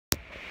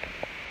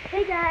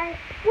Hey guys,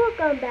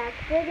 welcome back.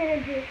 We're going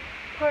to do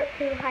part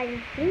 2 hide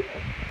and seek.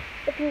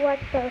 If you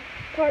watched the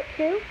part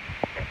 2,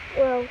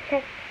 well,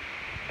 check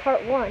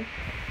part 1.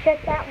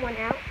 Check that one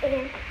out.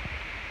 And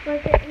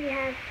look at, we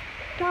have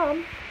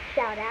some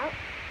shout outs.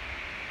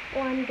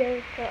 One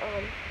goes to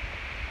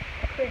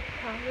Chris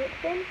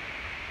Tomlinson.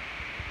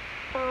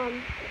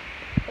 And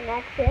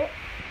that's it.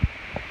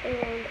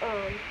 And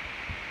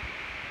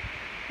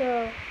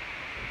so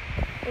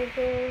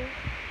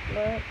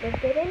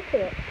let's get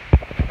into it.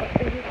 I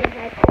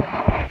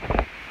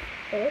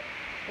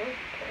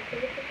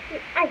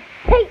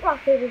hate rock,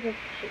 paper, scissors,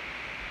 shoot.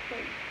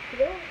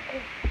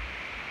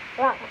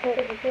 Rock,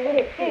 paper,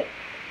 scissors, shoot.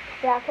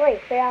 Rock, three.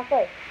 Rock,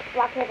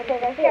 paper,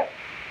 scissors, shoot.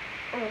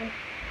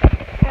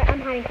 I'm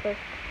hiding first.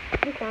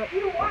 You count.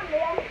 You won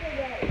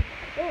yesterday.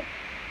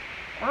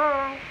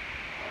 Bye.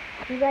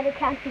 You gotta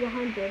count to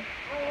 100.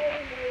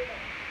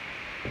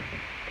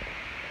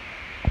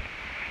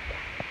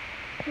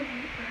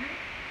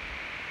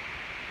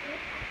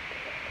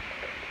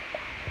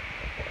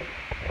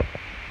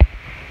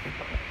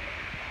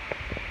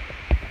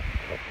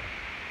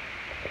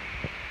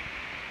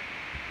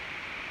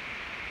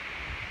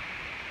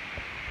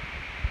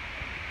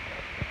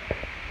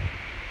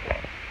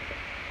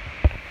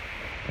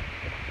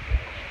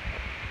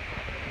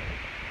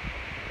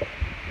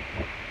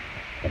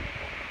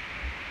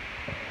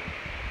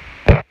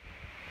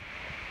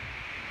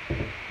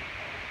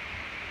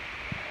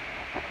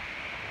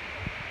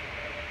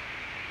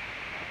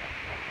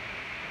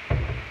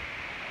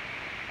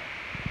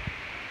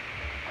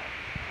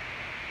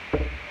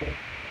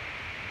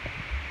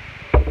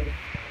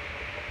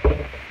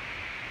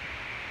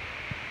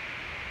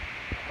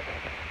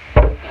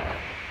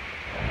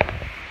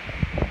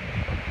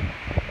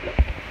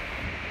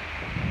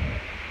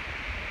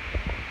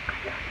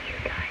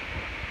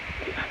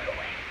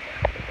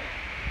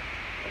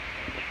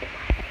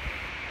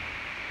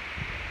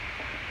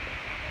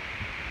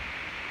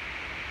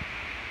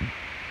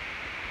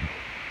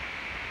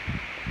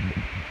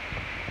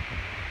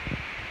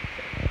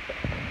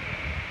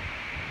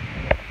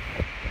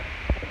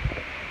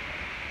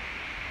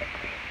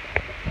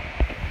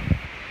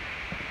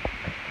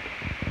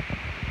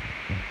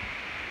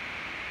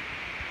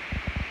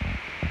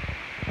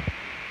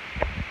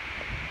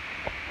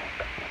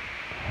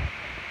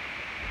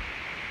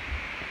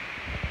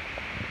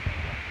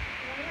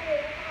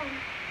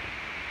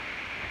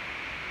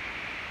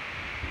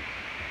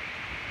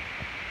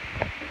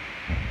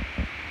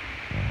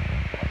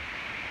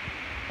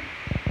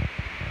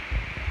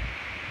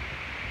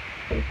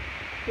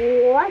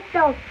 What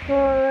the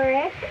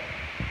frick?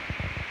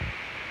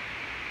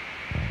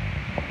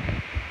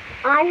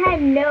 I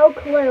had no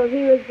clue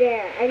he was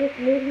there. I just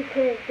knew he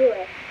couldn't do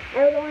it.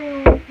 I was only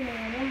listening to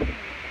him.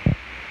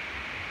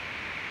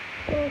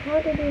 Well, how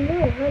did he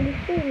know? How did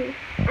he see me?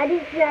 I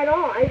didn't see at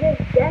all. I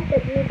just guessed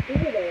that he would be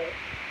there.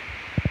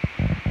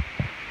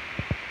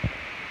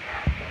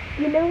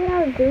 You know what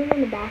I was doing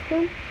in the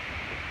bathroom?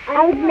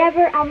 I was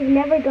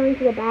never going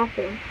to the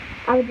bathroom.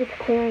 I was just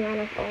clearing out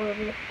of all of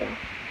this stuff.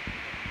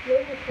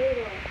 Where's the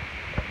table?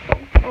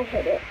 I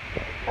hit it.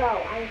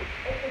 Oh, it's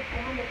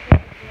down the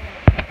table.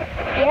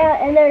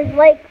 Yeah, and there's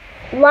like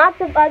lots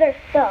of other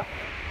stuff.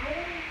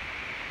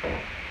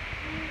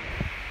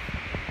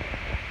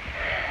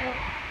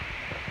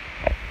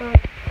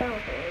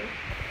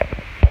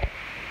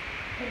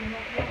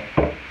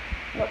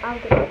 Well, I'll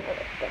get the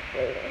other stuff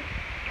later.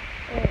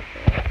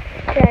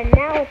 So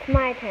now it's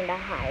my turn to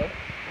hide.